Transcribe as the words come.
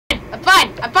I'm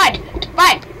fine. I'm fine.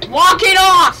 Fine. Walk it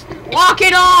off. Walk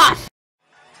it off.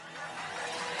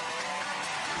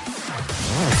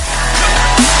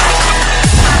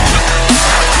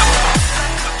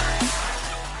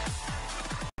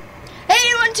 Hey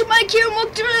everyone, to Mike here, and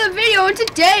welcome to another video. And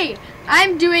today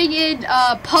I'm doing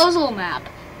a puzzle map.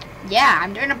 Yeah,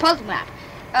 I'm doing a puzzle map.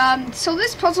 So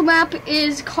this puzzle map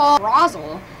is called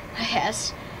FROZZLE, I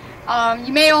guess.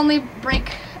 You may only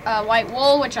break white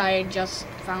wool, which I just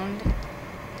found.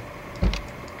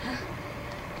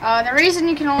 The reason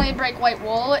you can only break white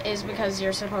wool is because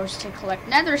you're supposed to collect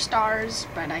nether stars,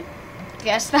 but I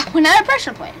guess that went out of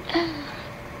pressure plate.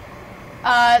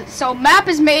 So map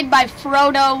is made by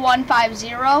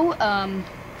Frodo150.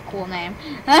 Cool name.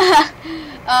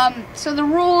 So the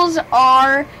rules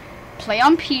are play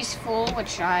on peaceful,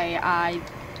 which I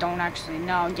don't actually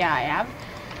know. Yeah, I have.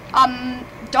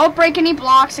 Don't break any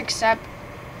blocks, except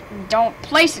don't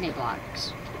place any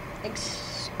blocks.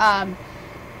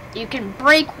 You can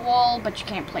break wool, but you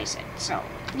can't place it. So,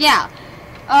 yeah.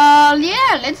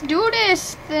 Yeah, let's do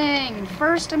this thing.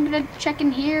 First, I'm gonna check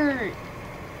in here.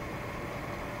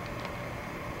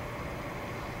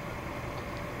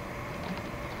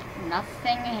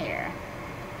 Nothing here.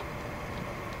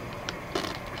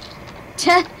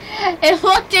 It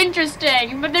looked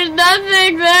interesting, but there's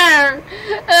nothing there.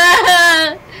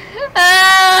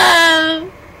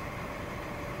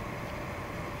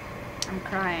 I'm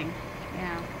crying.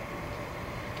 Yeah.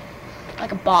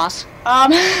 Like a boss.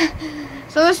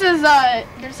 So this is,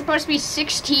 there's supposed to be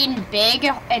 16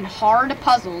 big and hard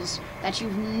puzzles that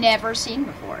you've never seen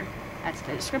before. That's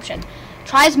the description.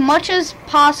 Try as much as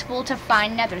possible to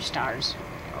find nether stars.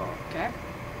 Okay.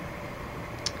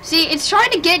 See, it's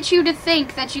trying to get you to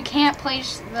think that you can't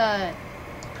place the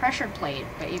pressure plate,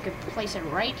 but you could place it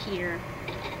right here.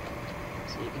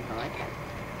 So you can go like that.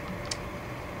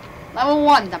 Level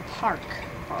 1, the park.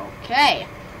 Okay.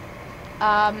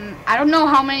 I don't know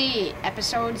how many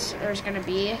episodes there's gonna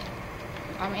be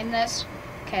in this.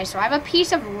 Okay, so I have a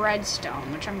piece of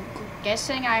redstone, which I'm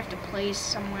guessing I have to place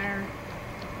somewhere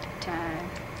to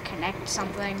connect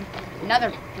something.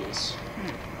 Another piece.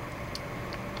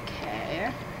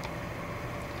 Okay.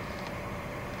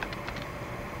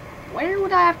 Where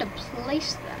would I have to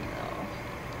place them,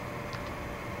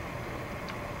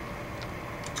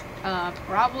 though?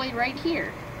 Probably right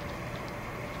here.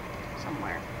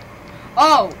 Somewhere.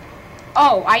 Oh!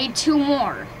 Oh, I need 2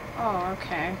 more. Oh,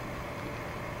 okay.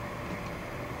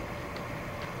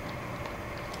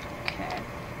 Okay.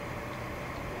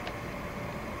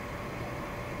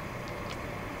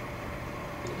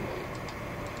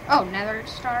 Oh, nether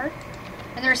star.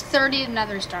 And there's 30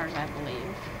 nether stars, I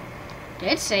believe.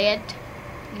 Did it say it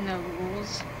in the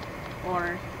rules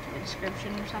or the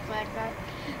description or something like that?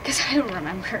 Because I don't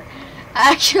remember.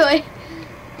 Actually,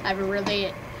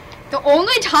 the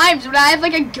only times when I have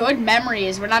like a good memory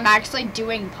is when I'm actually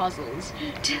doing puzzles.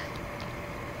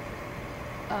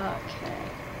 Okay.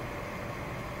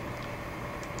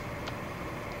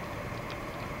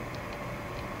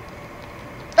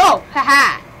 Oh,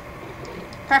 haha.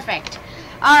 Perfect.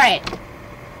 Alright.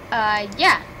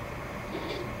 Yeah.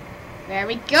 There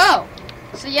we go.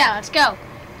 So yeah, let's go.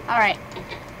 Alright.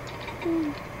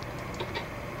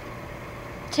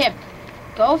 Tip.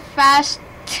 Go fast.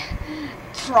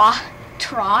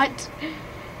 Trot.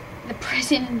 The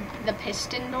piston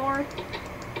door.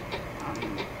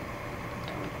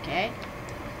 Okay.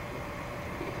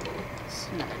 It's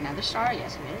another star.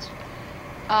 Yes, it is.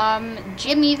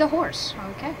 Jimmy the horse.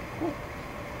 Okay, cool.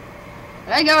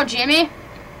 There you go, Jimmy.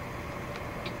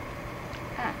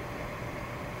 Huh.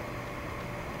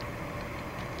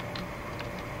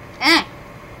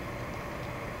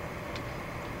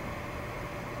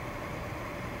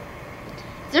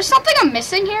 Is there something I'm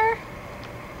missing here?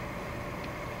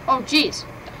 Oh, jeez.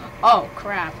 Oh,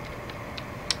 crap.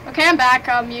 Okay, I'm back.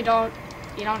 You don't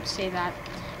say that.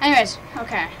 Anyways,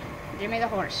 okay. Jimmy the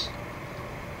horse.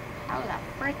 How the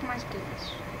frick am I supposed to do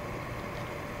this?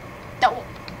 No.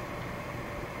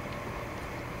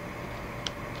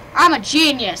 I'm a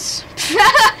genius.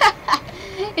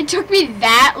 It took me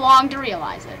that long to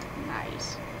realize it.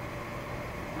 Nice.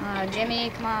 Jimmy,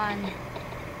 come on.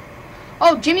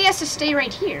 Oh, Jimmy has to stay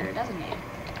right here, doesn't he?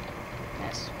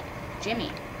 Yes.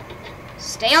 Jimmy.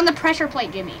 Stay on the pressure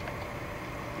plate, Jimmy.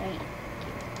 Okay.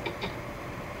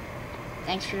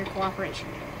 Thanks for your cooperation,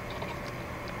 Jimmy.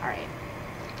 Alright.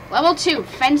 Level 2,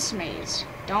 fence maze.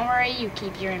 Don't worry, you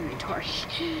keep your inventory.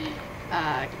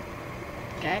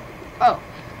 Okay. Oh.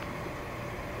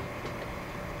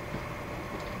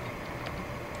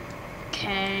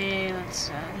 Okay, let's,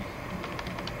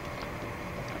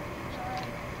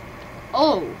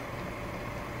 Oh.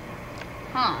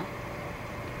 Huh.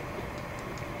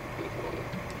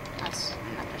 That's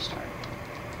another star.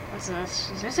 What's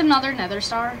this? Is this another nether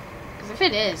star? Because if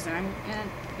it is, then I'm gonna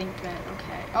think that,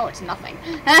 okay. Oh, it's nothing.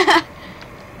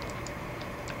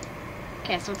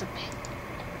 Okay, so it's a...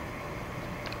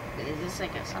 Is this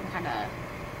like some kind of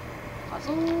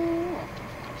puzzle? Oh, of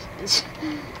course it is.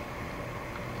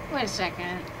 Wait a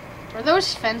second. Were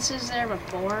those fences there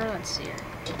before? Let's see here.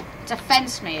 It's a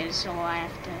fence maze, so I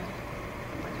have to...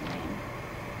 What's the name?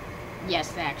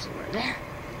 Yes, they actually were there.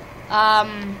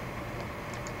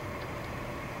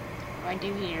 What do I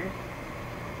do here?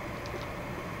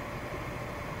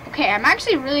 Okay, I'm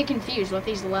actually really confused what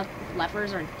these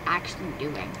levers are actually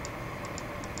doing.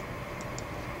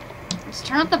 Let's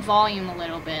turn up the volume a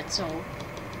little bit so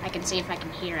I can see if I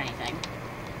can hear anything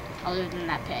other than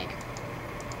that pig.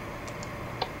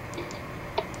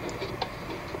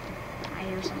 I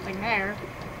hear something there.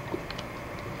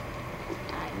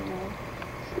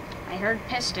 I heard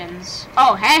pistons.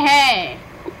 Oh, hey, hey!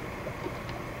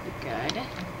 Good.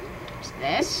 What's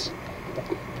this?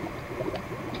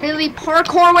 Really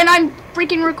parkour when I'm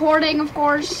freaking recording, of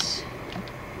course.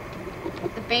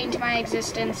 The bane to my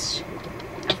existence.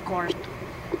 Of course.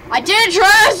 I did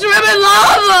try to swim in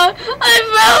lava! I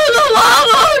fell in the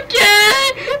lava,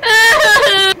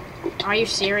 okay? Are you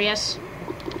serious?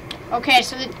 Okay,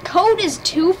 so the code is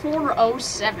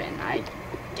 2407, I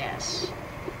guess.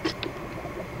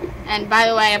 And by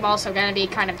the way, I'm also going to be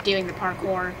kind of doing the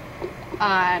parkour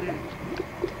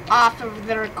off of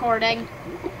the recording.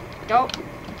 Don't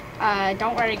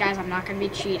worry, guys, I'm not going to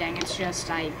be cheating. It's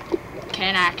just I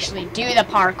can actually do the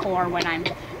parkour when I'm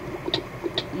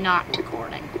not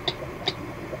recording.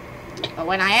 But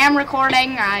when I am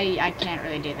recording, I can't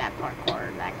really do that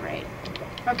parkour that great.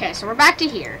 Okay, so we're back to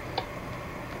here.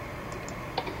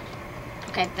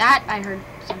 Okay, that, I heard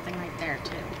something right there,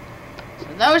 too.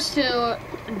 So those two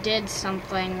did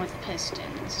something with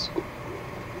pistons.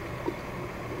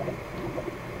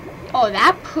 Oh,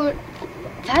 that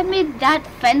made that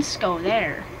fence go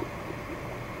there.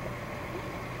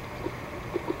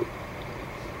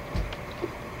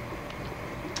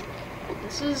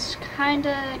 This is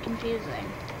kinda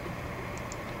confusing.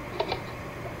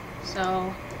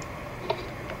 So,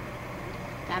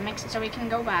 that makes it so we can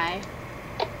go by.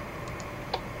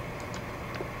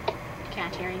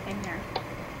 Can't hear anything there.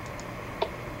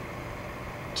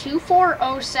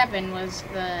 2407 was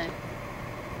the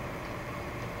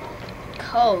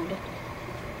code.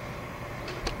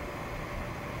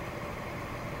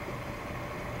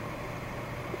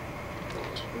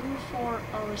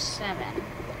 .2407.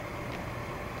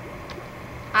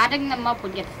 Adding them up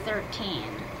would get 13.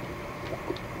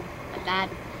 But that,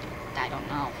 I don't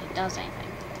know if it does anything.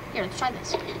 Here, let's try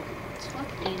this. Let's look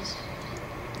at these.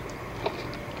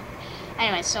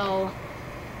 Anyway, so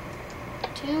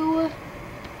 2,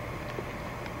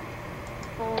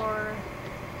 4,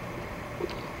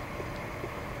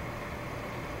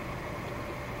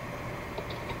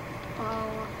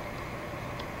 oh,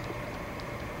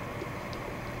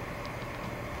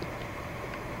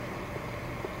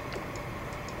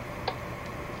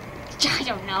 I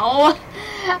don't know.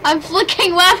 I'm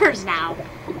flicking levers now.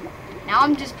 Now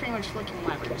I'm just pretty much flicking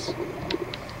levers.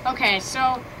 Okay,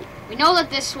 so we know that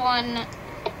this one,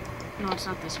 no, it's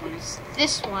not this one, it's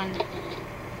this one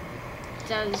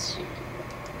does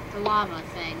the lava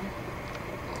thing.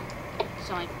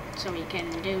 So we can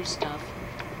do stuff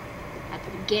at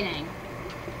the beginning.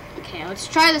 Okay, let's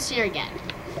try this here again.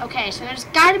 Okay, so there's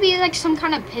got to be like some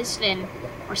kind of piston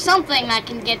or something that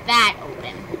can get that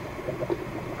open.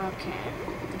 Okay,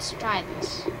 let's try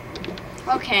this.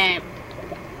 Okay,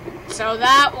 so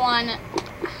that one,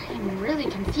 I'm really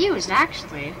confused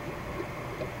actually.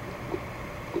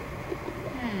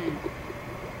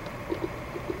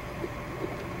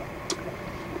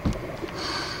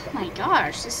 Oh my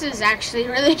gosh, this is actually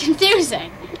really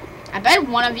confusing. I bet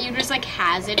one of you just like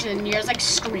has it and you're just like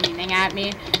screaming at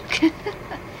me.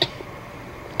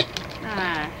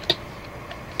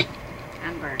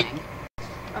 I'm burning.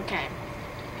 Okay,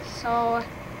 so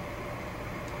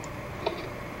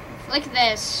flick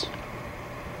this,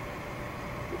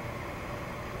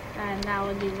 and that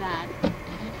would do that.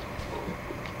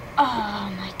 Oh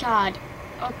my god.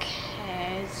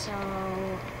 Okay, so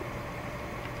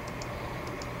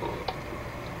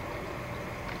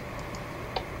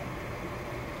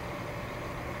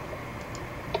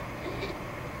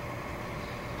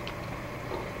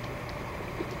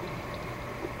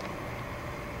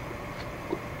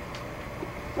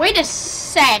wait a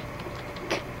sec.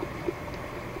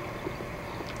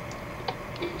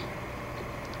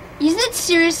 Is it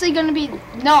seriously gonna be...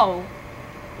 No.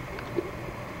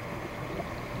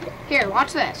 Here,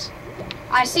 watch this.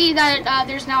 I see that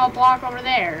there's now a block over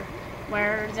there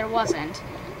where there wasn't.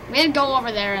 I'm gonna go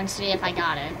over there and see if I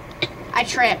got it. I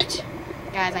tripped.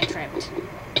 Guys, I tripped.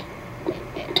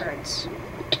 It hurts.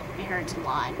 It hurts a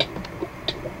lot.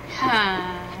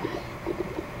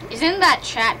 Isn't that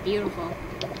chat beautiful?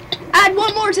 Add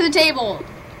one more to the table.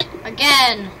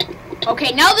 Again.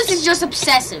 Okay, now this is just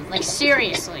obsessive. Like,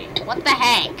 seriously. What the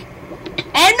heck?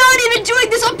 And I'm not even doing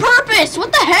this on purpose!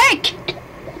 What the heck?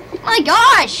 My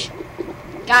gosh!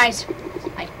 Guys,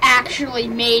 I actually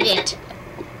made it.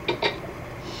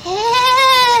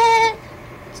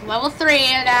 It's level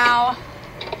 3 now.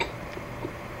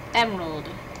 Emerald.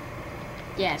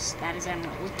 Yes, that is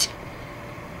emerald.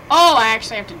 Oh, I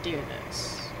actually have to do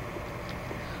this.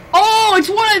 Oh, it's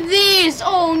one of these!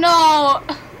 Oh, no!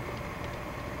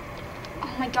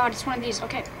 Oh my god, it's one of these.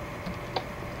 Okay.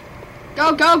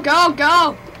 Go, go, go,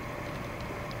 go!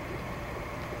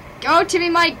 Go, Timmy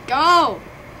Mike, go!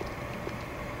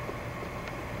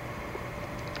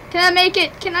 Can I make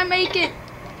it? Can I make it?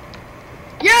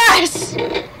 Yes!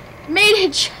 Made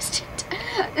it just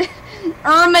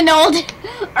Erminold!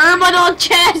 Erminold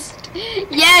chest!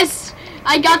 Yes!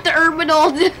 I got the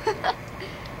Erminold!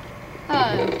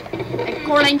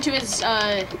 According to his,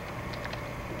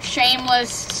 shameless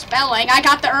spelling, I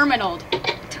got the Erminold.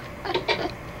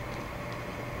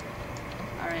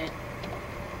 Alright.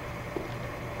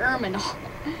 Erminold.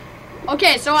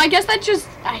 Okay, so I guess that just,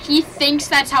 he thinks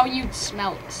that's how you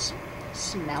spell it.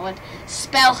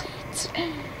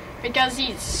 Because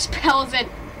he spells it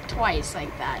twice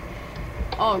like that.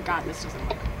 Oh god, this doesn't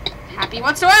look happy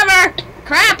whatsoever!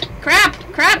 Crap! Crap!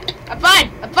 Crap! I'm fine!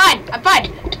 I'm fine! I'm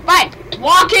fine! I'm fine!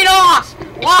 Walk it off!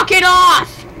 Walk it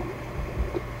off!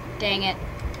 Dang it.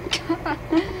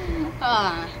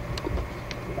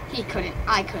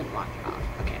 I couldn't walk it off.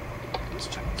 Okay, let's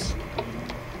try this.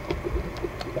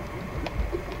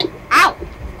 Ow!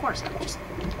 Of course, I'm just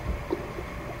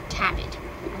tap it.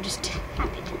 I'm just tap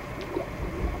it.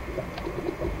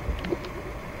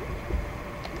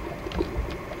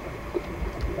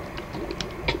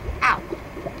 Ow.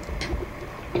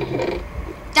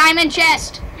 Diamond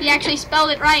chest! He actually spelled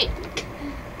it right.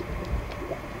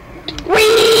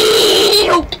 Whee!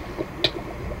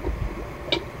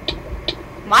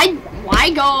 Why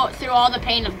go through all the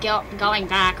pain of going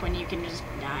back when you can just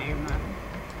die or run?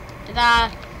 Ta-da!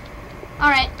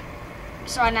 Alright.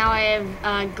 So now I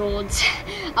have gold.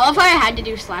 I love how I had to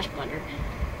do /butter.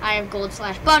 I have gold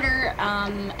 /butter,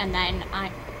 and then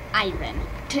iron.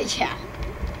 Yeah.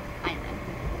 Iron.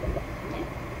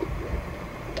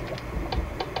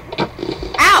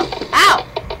 Ow! Ow!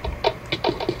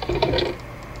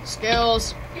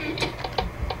 Skills.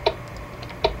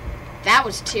 That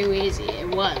was too easy. It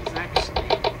was, actually.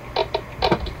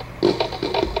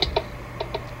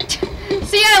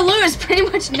 See, I lose pretty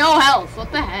much no health.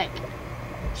 What the heck?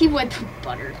 He went to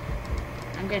butter.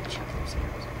 I'm gonna chuck those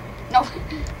arrows away. No.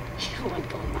 He went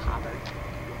go in the hopper.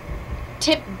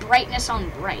 Tip brightness on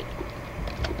bright.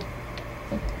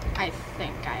 I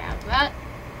think I have that.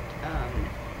 I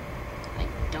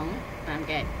don't. But I'm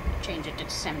gonna change it to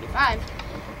 75.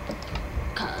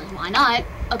 Cause why not?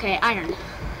 Okay, iron.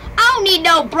 I don't need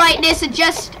no brightness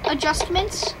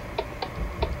adjustments.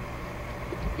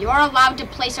 You are allowed to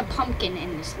place a pumpkin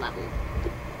in this level.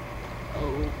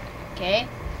 Okay.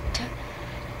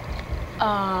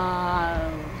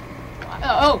 Oh,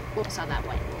 I saw that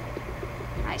white wool.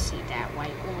 I see that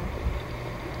white wool.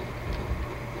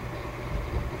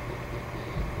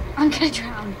 I'm gonna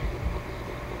drown.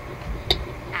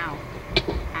 Ow.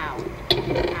 Ow.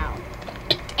 Ow.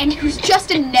 And it was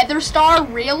just a nether star,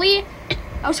 really?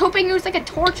 I was hoping it was like a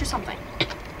torch or something.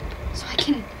 So I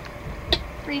can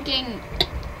freaking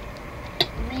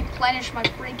replenish my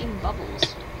freaking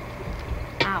bubbles.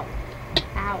 Ow.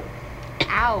 Ow.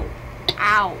 Ow.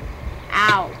 Ow.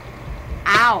 Ow.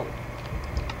 Ow.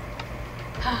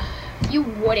 You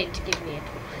wouldn't give me a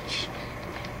torch.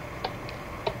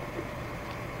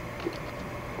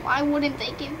 Why wouldn't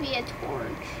they give me a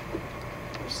torch?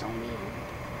 They're so mean.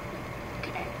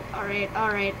 Okay. Alright,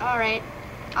 alright, alright.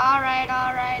 Alright,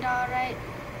 alright, alright.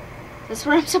 Is this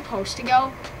where I'm supposed to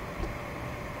go?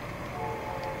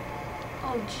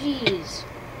 Oh, jeez.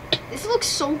 This looks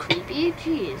so creepy.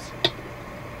 Jeez.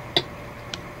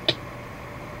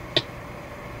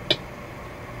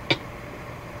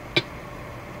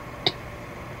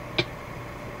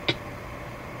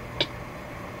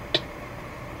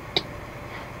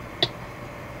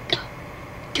 Go.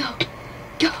 Go.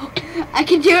 Go. I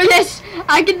can do this.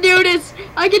 I can do this.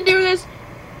 I can do this.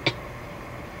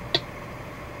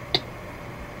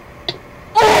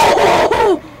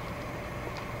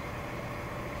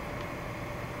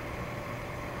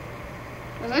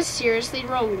 Does this seriously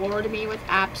reward me with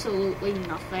absolutely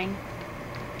nothing?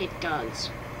 It does.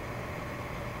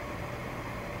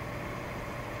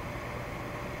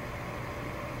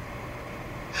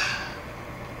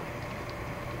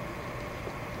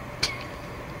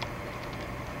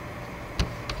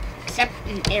 Except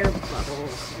an air bubble,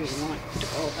 if you want to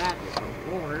call that a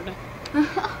reward.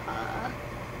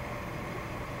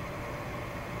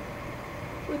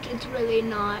 Which it's really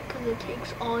not, because it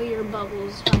takes all your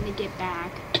bubbles trying to get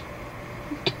back.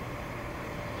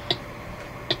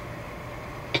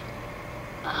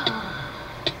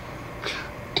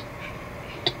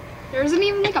 There isn't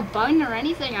even like a button or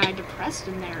anything I depressed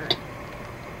in there.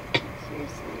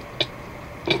 Seriously.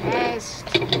 Yes,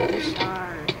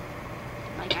 star.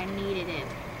 Like I needed it.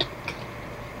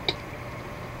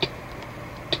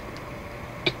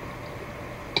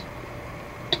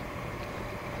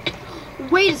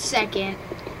 Wait a second.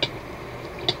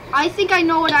 I think I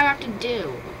know what I have to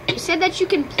do. You said that you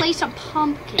can place a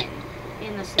pumpkin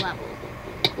in this level.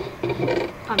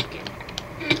 Pumpkin.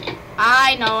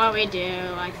 I know what we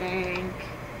do, I think.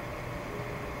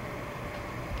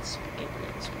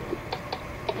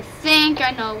 I think I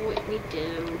know what we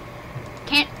do.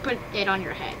 Can't put it on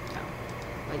your head, though.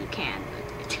 Well, you can,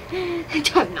 but it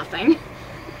does nothing.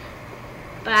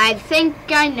 But I think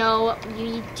I know what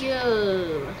we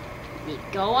do. We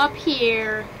go up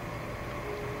here.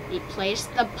 We place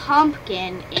the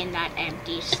pumpkin in that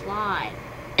empty slot.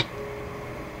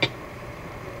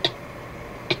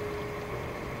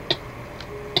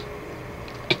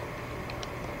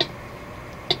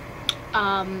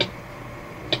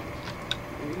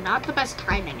 Not the best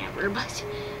timing ever, but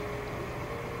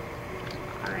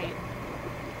alright.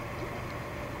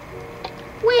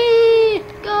 Whee!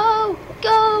 Go!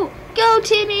 Go! Go,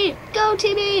 Timmy! Go,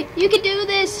 Timmy! You can do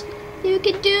this! You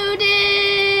can do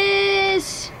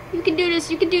this! You can do this!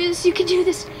 You can do this! You can do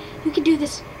this! You can do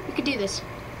this! You can do this!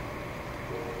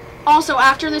 Also,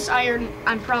 after this iron,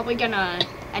 I'm probably gonna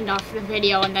end off the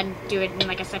video and then do it in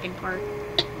like a second part.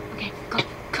 Okay, go!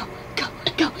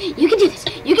 You can do this.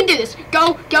 You can do this.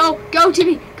 Go, go, go,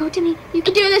 Timmy. Go, Timmy. You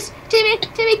can do this. Timmy,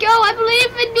 Timmy, go. I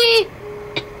believe in me.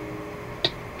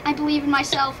 I believe in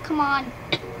myself. Come on.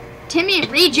 Timmy,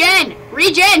 regen.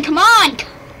 Regen. Come on. God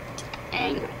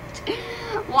dang it.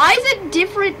 Why is it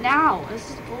different now?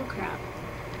 This is bullcrap.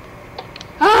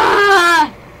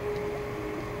 Ah!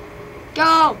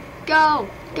 Go, go,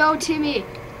 go, Timmy.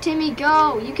 Timmy,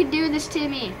 go. You can do this,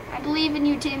 Timmy. I believe in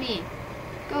you, Timmy.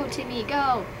 Go, Timmy,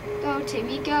 go. Go,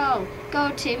 Timmy, go.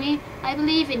 Go, Timmy. I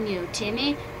believe in you,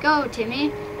 Timmy. Go,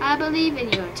 Timmy. I believe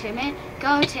in you, Timmy.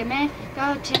 Go, Timmy.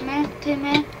 Go, Timmy.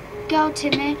 Timmy. Go,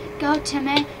 Timmy. Go,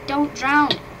 Timmy. Don't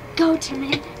drown. Go,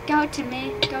 Timmy. Go,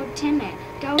 Timmy. Go, Timmy.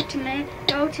 Go, Timmy.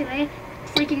 Go, Timmy.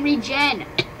 Freaking regen.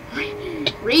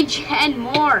 Regen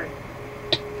more.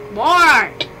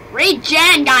 More.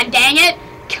 Regen, god dang it.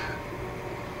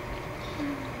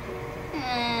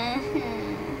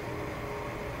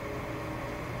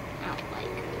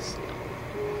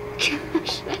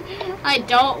 I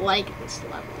don't like this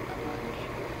level that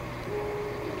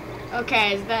much.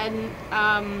 Okay, then,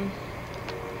 I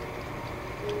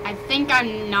think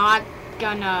I'm not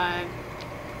gonna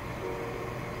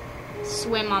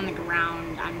swim on the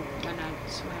ground. I'm gonna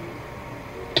swim,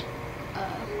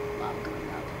 while going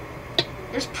up.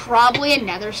 There's probably a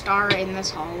nether star in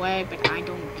this hallway, but I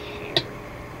don't care.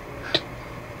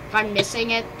 If I'm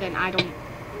missing it, then I don't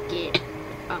get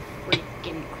a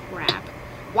freaking crap.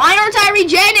 Why aren't I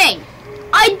regenning?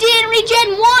 I didn't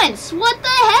regen once! What the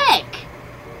heck?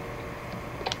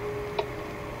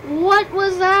 What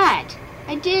was that?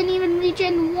 I didn't even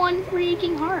regen one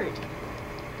freaking heart.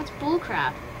 That's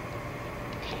bullcrap.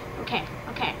 Okay.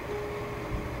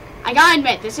 I gotta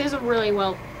admit, this is a really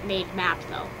well made map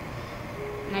though.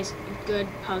 Nice, good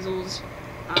puzzles.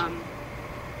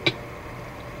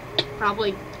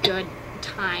 Probably good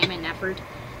time and effort.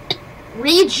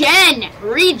 Regen!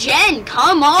 Regen!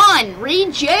 Come on!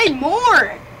 Regen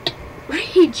more!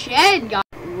 Regen, God.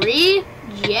 Regen.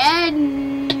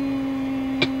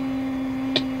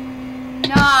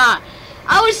 Nah.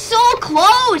 I was so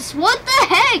close! What the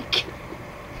heck?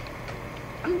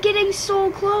 I'm getting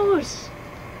so close.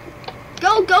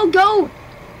 Go, go, go!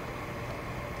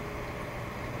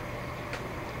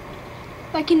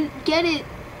 If I can get it.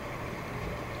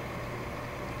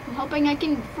 I'm hoping I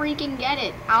can freaking get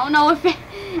it. I don't know if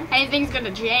anything's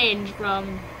gonna change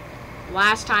from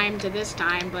last time to this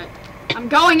time, but I'm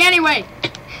going anyway.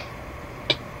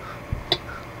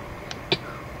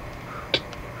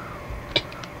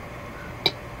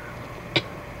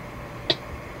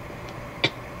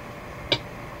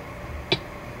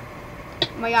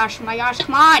 Oh my gosh,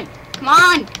 come on. Come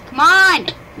on! Come on!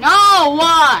 No!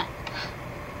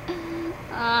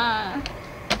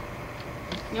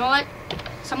 You know what?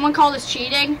 Someone call this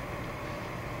cheating,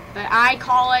 but I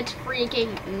call it freaking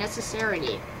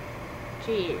necessity.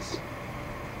 Jeez.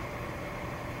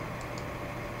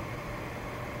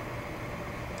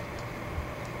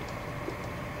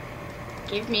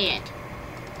 Give me it.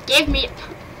 Give me it.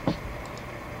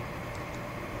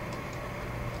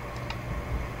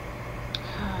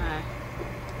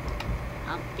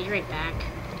 I'll be right back.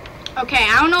 Okay,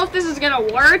 I don't know if this is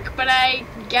gonna work, but I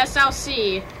guess I'll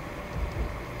see.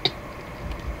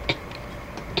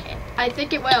 I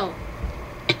think it will.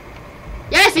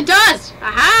 Yes, it does!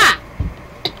 Aha!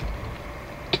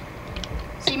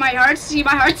 See my hearts? See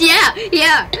my hearts? Yeah!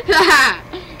 Yeah! Haha!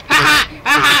 Haha!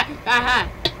 Haha! Haha!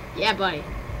 Yeah, buddy.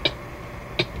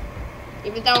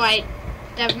 Even though I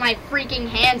have my freaking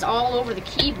hands all over the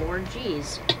keyboard,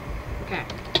 jeez. Okay.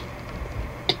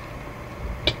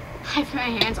 I have my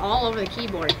hands all over the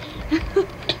keyboard.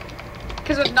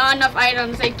 Because with not enough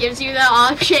items, it gives you the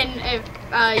option if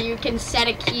you can set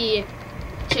a key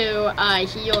to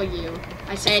heal you.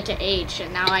 I set it to H,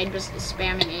 and now I'm just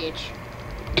spamming H.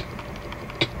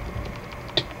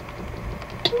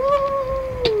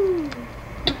 Woo!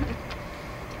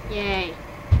 Yay.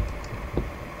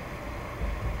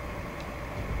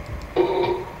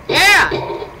 Yeah!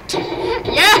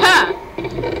 Yeah!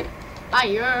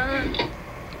 Fire!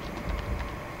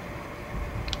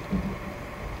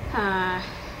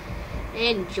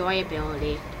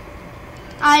 Enjoyability.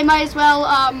 I might as well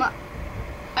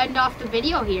end off the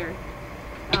video here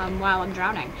while I'm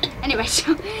drowning. Anyway,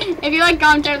 so if you like,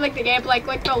 comment, share, like the gameplay,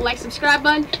 click the like, subscribe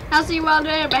button. I'll see you all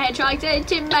later. My head trying to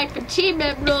Tim back for Team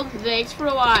Emerald. Thanks for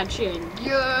watching.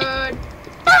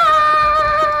 Goodbye.